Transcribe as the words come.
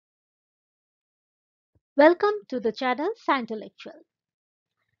Welcome to the channel Scientellectual.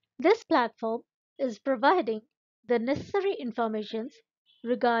 This platform is providing the necessary informations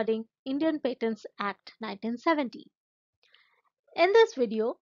regarding Indian Patents Act 1970. In this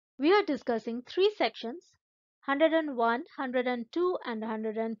video, we are discussing three sections 101, 102 and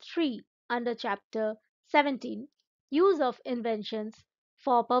 103 under chapter 17 Use of Inventions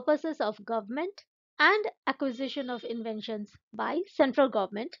for Purposes of Government and Acquisition of Inventions by Central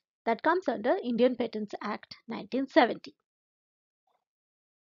Government that comes under Indian Patents Act 1970.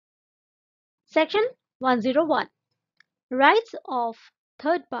 Section 101 Rights of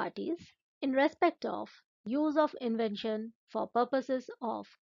third parties in respect of use of invention for purposes of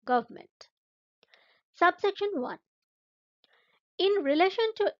government. Subsection 1 In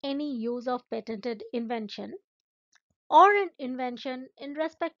relation to any use of patented invention or an invention in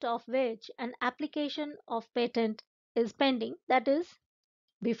respect of which an application of patent is pending, that is,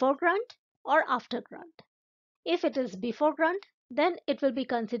 before grant or after grant. If it is before grant, then it will be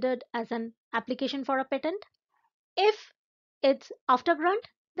considered as an application for a patent. If it's after grant,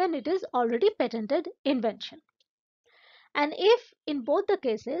 then it is already patented invention. And if in both the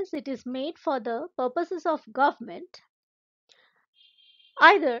cases it is made for the purposes of government,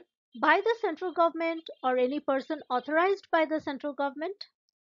 either by the central government or any person authorized by the central government,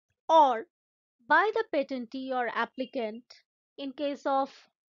 or by the patentee or applicant, in case of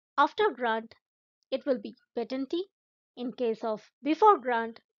after grant, it will be patentee. In case of before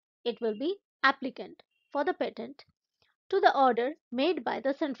grant, it will be applicant for the patent to the order made by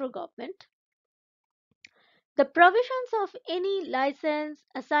the central government. The provisions of any license,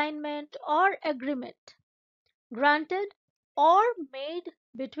 assignment, or agreement granted or made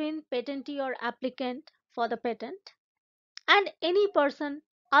between patentee or applicant for the patent and any person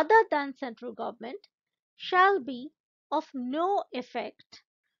other than central government shall be of no effect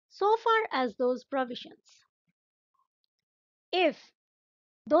so far as those provisions. If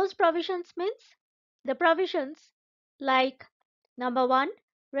those provisions means the provisions like number 1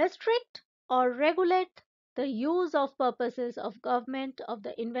 restrict or regulate the use of purposes of government of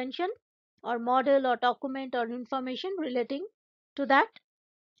the invention or model or document or information relating to that,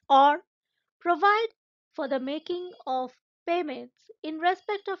 or provide for the making of payments in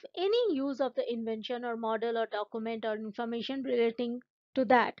respect of any use of the invention or model or document or information relating to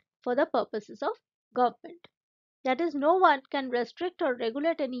that for the purposes of government. That is, no one can restrict or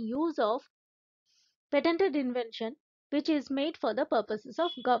regulate any use of patented invention which is made for the purposes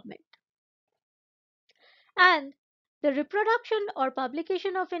of government. And the reproduction or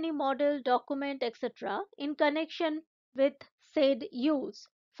publication of any model, document, etc. in connection with said use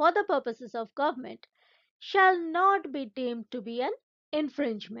for the purposes of government shall not be deemed to be an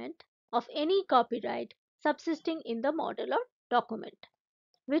infringement of any copyright subsisting in the model or document.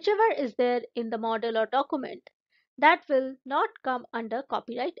 Whichever is there in the model or document, that will not come under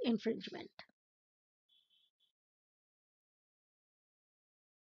copyright infringement.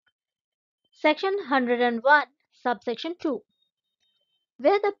 Section 101, subsection 2.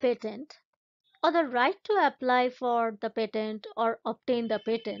 Where the patent or the right to apply for the patent or obtain the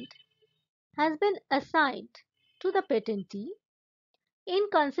patent has been assigned to the patentee in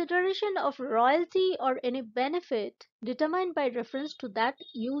consideration of royalty or any benefit determined by reference to that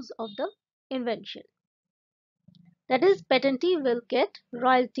use of the invention. That is, patentee will get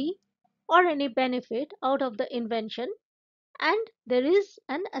royalty or any benefit out of the invention, and there is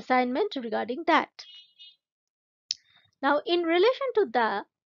an assignment regarding that. Now, in relation to the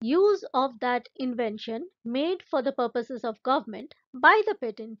use of that invention made for the purposes of government by the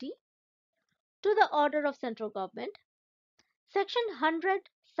patentee to the order of central government, Section 100,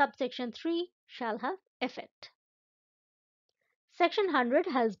 subsection 3 shall have effect. Section 100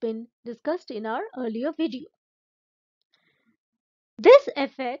 has been discussed in our earlier video. This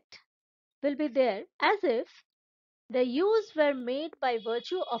effect will be there as if the use were made by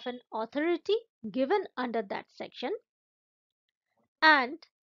virtue of an authority given under that section, and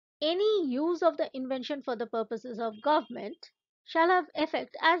any use of the invention for the purposes of government shall have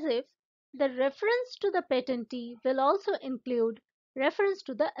effect as if the reference to the patentee will also include reference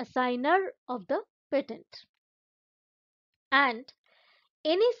to the assigner of the patent, and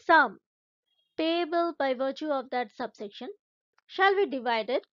any sum payable by virtue of that subsection shall be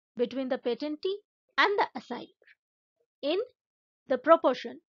divided between the patentee and the assigner in the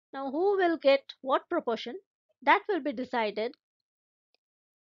proportion. Now, who will get what proportion, that will be decided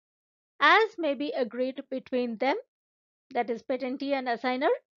as may be agreed between them, that is patentee and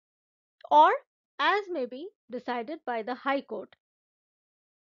assigner, or as may be decided by the High Court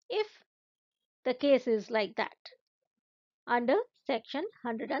if the case is like that under section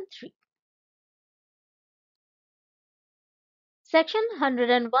 103. Section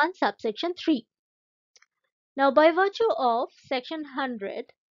 101, subsection 3. Now, by virtue of Section 100,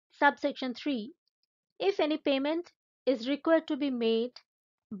 subsection 3, if any payment is required to be made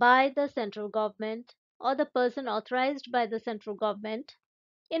by the central government or the person authorized by the central government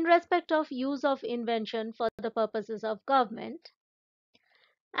in respect of use of invention for the purposes of government,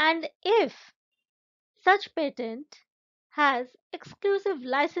 and if such patent has exclusive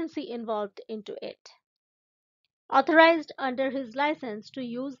licensee involved into it, authorized under his license to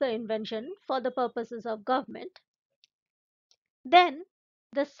use the invention for the purposes of government, then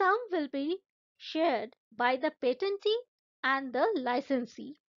the sum will be shared by the patentee and the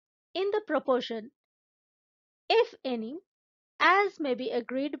licensee in the proportion, if any, as may be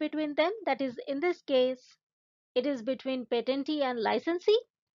agreed between them. That is, in this case, it is between patentee and licensee,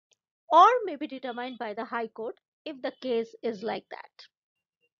 or may be determined by the High Court if the case is like that,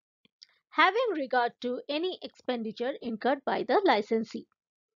 having regard to any expenditure incurred by the licensee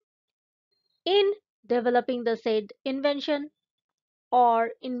in developing the said invention or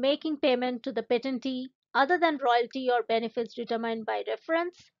in making payment to the patentee other than royalty or benefits determined by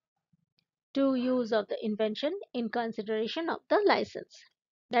reference to use of the invention in consideration of the license.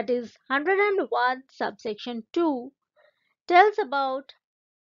 That is, 101 subsection 2 tells about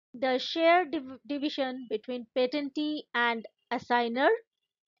the share division between patentee and assigner.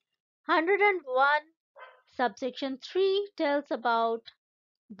 101 subsection 3 tells about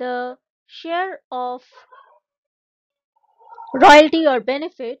the share of royalty or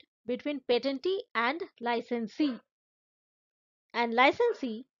benefit between patentee and licensee. And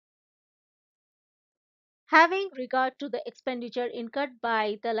licensee, having regard to the expenditure incurred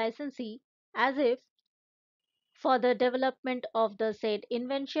by the licensee as if for the development of the said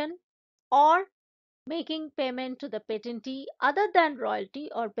invention or making payment to the patentee other than royalty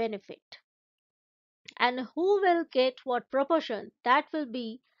or benefit. And who will get what proportion, that will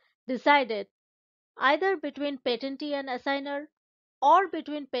be decided either between patentee and assigner or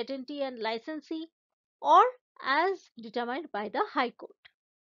between patentee and licensee or as determined by the High Court.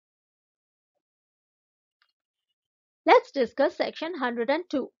 Let's discuss section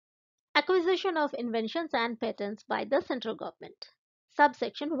 102, acquisition of inventions and patents by the central government.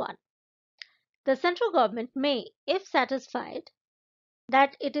 Subsection 1. The central government may, if satisfied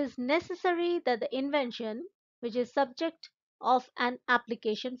that it is necessary that the invention which is subject of an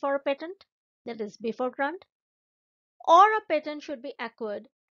application for a patent, that is before grant, or a patent should be acquired,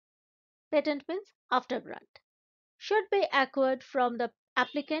 patent means after grant, should be acquired from the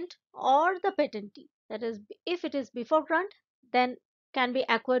applicant or the patentee. That is, if it is before grant, then can be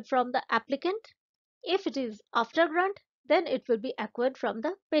acquired from the applicant. If it is after grant, then it will be acquired from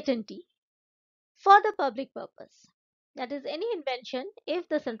the patentee for the public purpose. That is, any invention, if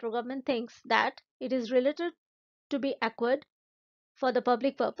the central government thinks that it is related to be acquired for the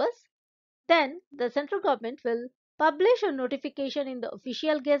public purpose, then the central government will publish a notification in the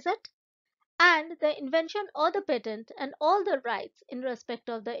official gazette, and the invention or the patent and all the rights in respect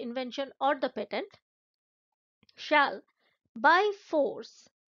of the invention or the patent shall by force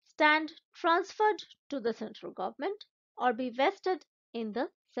stand transferred to the central government or be vested in the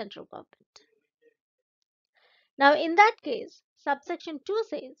central government. Now, in that case, subsection 2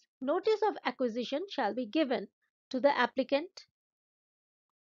 says notice of acquisition shall be given to the applicant,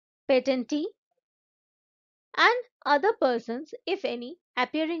 patentee, and other persons, if any,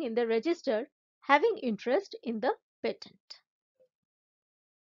 appearing in the register having interest in the patent.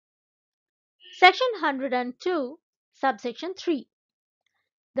 Section 102, subsection 3.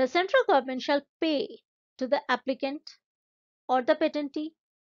 The central government shall pay to the applicant or the patentee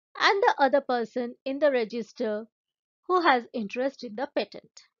and the other person in the register who has interest in the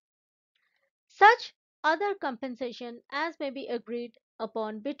patent such other compensation as may be agreed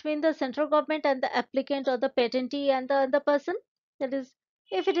upon between the central government and the applicant or the patentee and the other person. That is,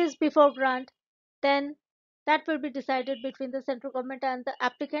 if it is before grant, then that will be decided between the central government and the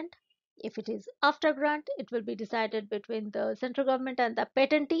applicant. If it is after grant, it will be decided between the central government and the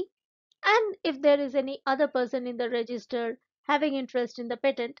patentee. And if there is any other person in the register having interest in the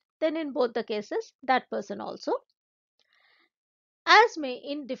patent, then in both the cases, that person also, as may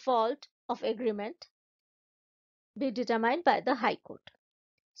in default of agreement be determined by the High Court.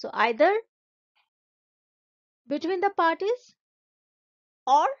 So either between the parties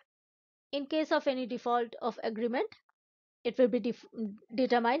or in case of any default of agreement, it will be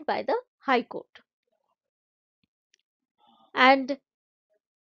determined by the High Court. And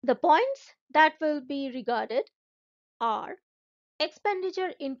the points that will be regarded are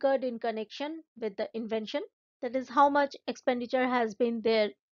expenditure incurred in connection with the invention, that is, how much expenditure has been there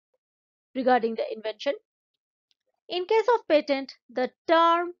regarding the invention. In case of patent, the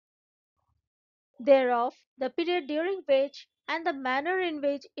term thereof, the period during which, and the manner in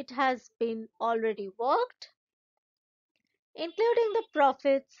which it has been already worked, including the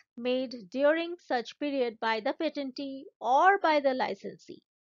profits made during such period by the patentee or by the licensee.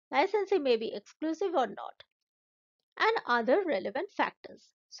 Licensee may be exclusive or not, and other relevant factors.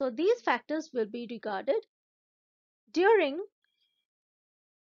 So these factors will be regarded during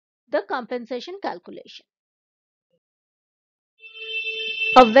the compensation calculation.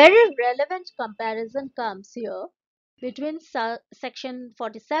 A very relevant comparison comes here between section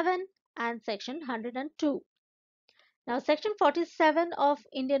 47 and section 102. Now, section 47 of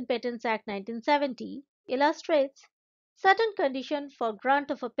Indian Patents Act 1970 illustrates certain conditions for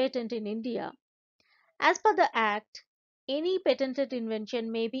grant of a patent in India. As per the Act, any patented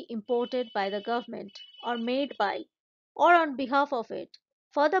invention may be imported by the government or made by or on behalf of it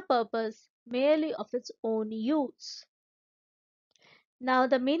for the purpose merely of its own use. Now,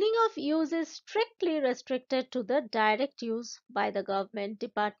 the meaning of use is strictly restricted to the direct use by the government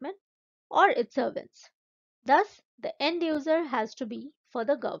department or its servants. Thus, the end user has to be for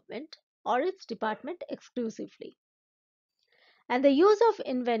the government or its department exclusively. And the use of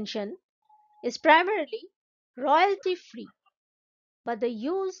invention is primarily royalty free, but the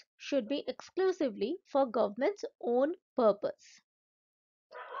use should be exclusively for government's own purpose.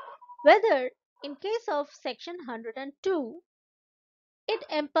 Whether in case of section 102, it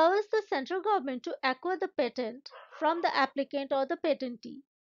empowers the central government to acquire the patent from the applicant or the patentee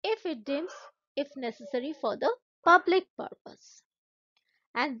if it deems if necessary for the public purpose.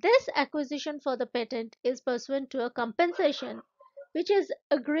 And this acquisition for the patent is pursuant to a compensation which is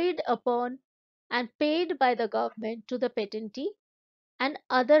agreed upon and paid by the government to the patentee and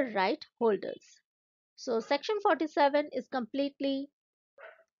other right holders. So section 47 is completely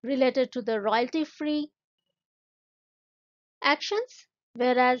related to the royalty free actions,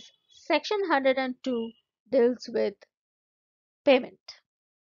 whereas section 102 deals with payment.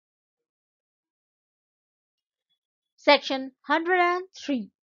 Section 103,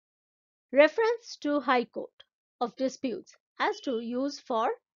 reference to High Court of disputes as to use for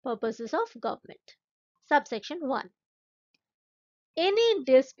purposes of government. Subsection 1, any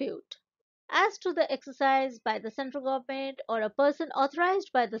dispute as to the exercise by the central government or a person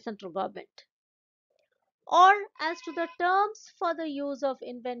authorized by the central government, or as to the terms for the use of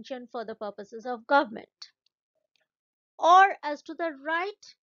invention for the purposes of government, or as to the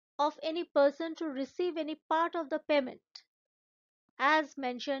right of any person to receive any part of the payment, as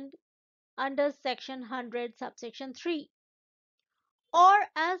mentioned under section 100 subsection 3, or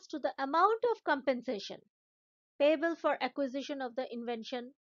as to the amount of compensation payable for acquisition of the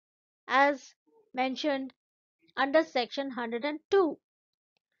invention, as mentioned under section 102,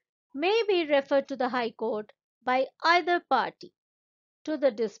 may be referred to the High Court by either party to the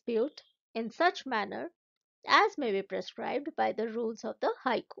dispute in such manner as may be prescribed by the rules of the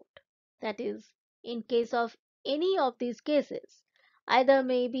High Court. That is, in case of any of these cases, either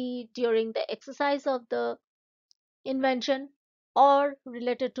may be during the exercise of the invention, or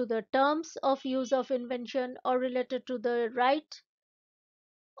related to the terms of use of invention, or related to the right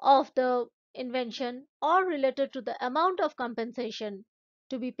of the invention, or related to the amount of compensation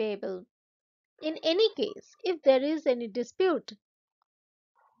to be payable. In any case, if there is any dispute,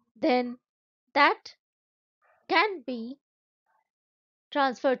 then that can be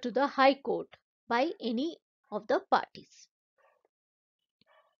transferred to the High Court by any of the parties.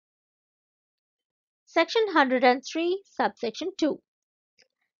 Section 103, subsection 2.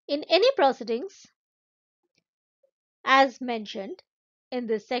 In any proceedings, as mentioned in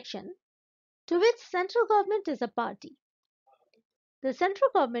this section, to which central government is a party, the central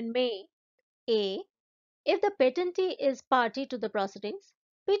government may a. If the patentee is party to the proceedings,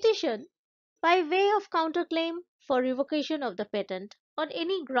 petition by way of counterclaim for revocation of the patent on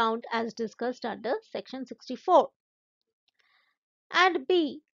any ground as discussed under section 64, and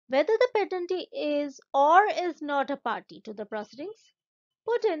b. Whether the patentee is or is not a party to the proceedings,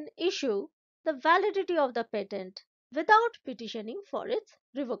 put in issue the validity of the patent without petitioning for its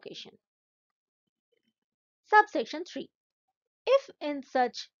revocation. Subsection 3. If in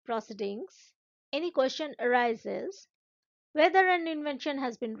such proceedings any question arises whether an invention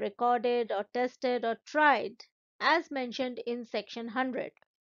has been recorded or tested or tried as mentioned in section 100,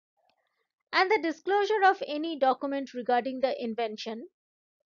 and the disclosure of any document regarding the invention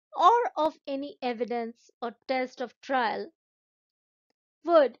or of any evidence or test of trial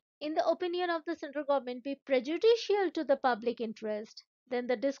would, in the opinion of the central government, be prejudicial to the public interest, then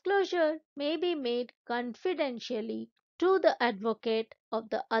the disclosure may be made confidentially to the advocate of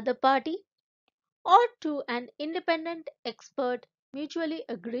the other party or to an independent expert mutually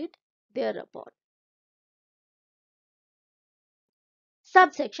agreed thereupon.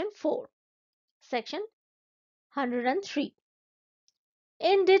 Subsection 4. Section 103.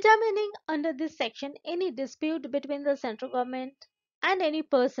 In determining under this section any dispute between the central government and any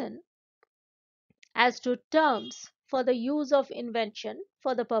person as to terms for the use of invention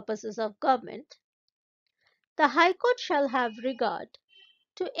for the purposes of government, the High Court shall have regard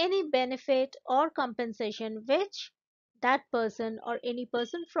to any benefit or compensation which that person or any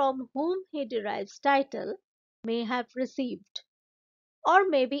person from whom he derives title may have received or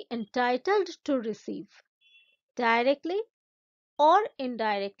may be entitled to receive, directly or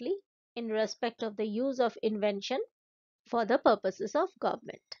indirectly, in respect of the use of invention for the purposes of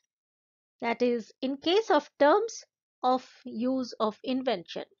government. That is, in case of terms of use of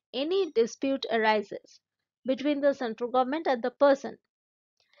invention, any dispute arises between the central government and the person,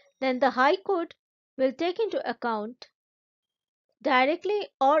 then the High Court will take into account directly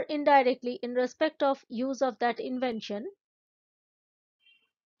or indirectly in respect of use of that invention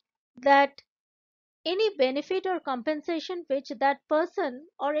that any benefit or compensation which that person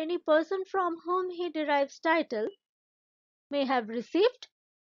or any person from whom he derives title may have received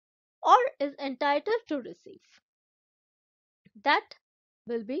or is entitled to receive. That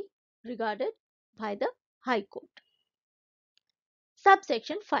will be regarded by the High Court.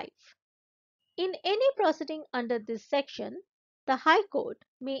 Subsection 5. In any proceeding under this section, the High Court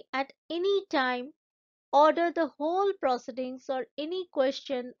may at any time order the whole proceedings or any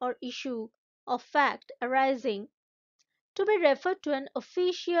question or issue of fact arising to be referred to an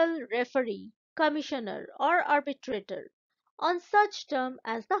official referee, commissioner, or arbitrator on such term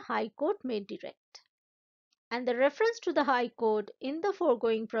as the High Court may direct. And the reference to the High Court in the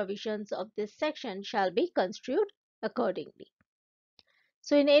foregoing provisions of this section shall be construed accordingly.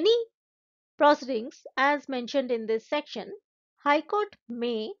 So, in any proceedings as mentioned in this section, High Court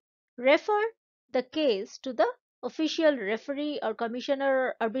may refer the case to the official referee or commissioner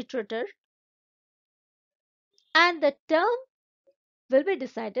or arbitrator, and the term will be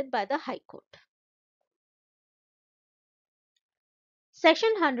decided by the High Court.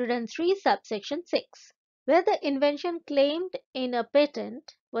 Section 103, subsection 6. Where the invention claimed in a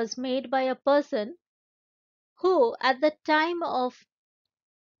patent was made by a person who, at the time of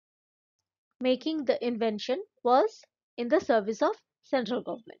making the invention, was in the service of central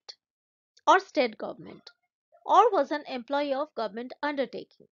government or state government, or was an employee of government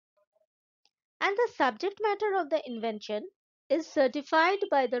undertaking, and the subject matter of the invention is certified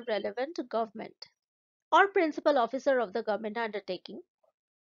by the relevant government or principal officer of the government undertaking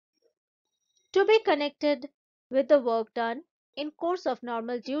to be connected with the work done in course of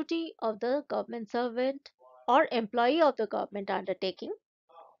normal duty of the government servant or employee of the government undertaking,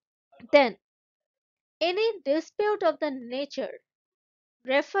 then any dispute of the nature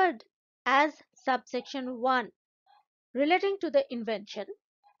referred as subsection 1 relating to the invention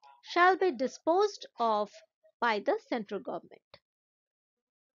shall be disposed of by the central government.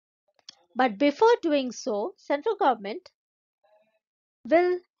 But before doing so, central government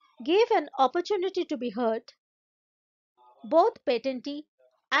will give an opportunity to be heard both patentee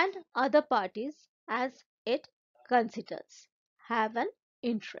and other parties as it considers have an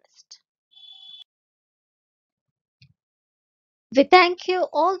interest. We thank you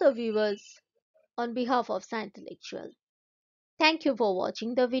all the viewers on behalf of Scientellectual. Thank you for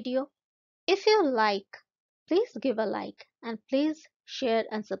watching the video. If you like, please give a like and please share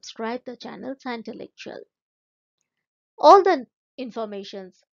and subscribe the channel Scientellectual. All the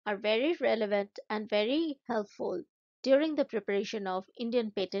informations are very relevant and very helpful during the preparation of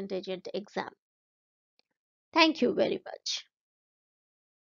Indian Patent Agent exam. Thank you very much.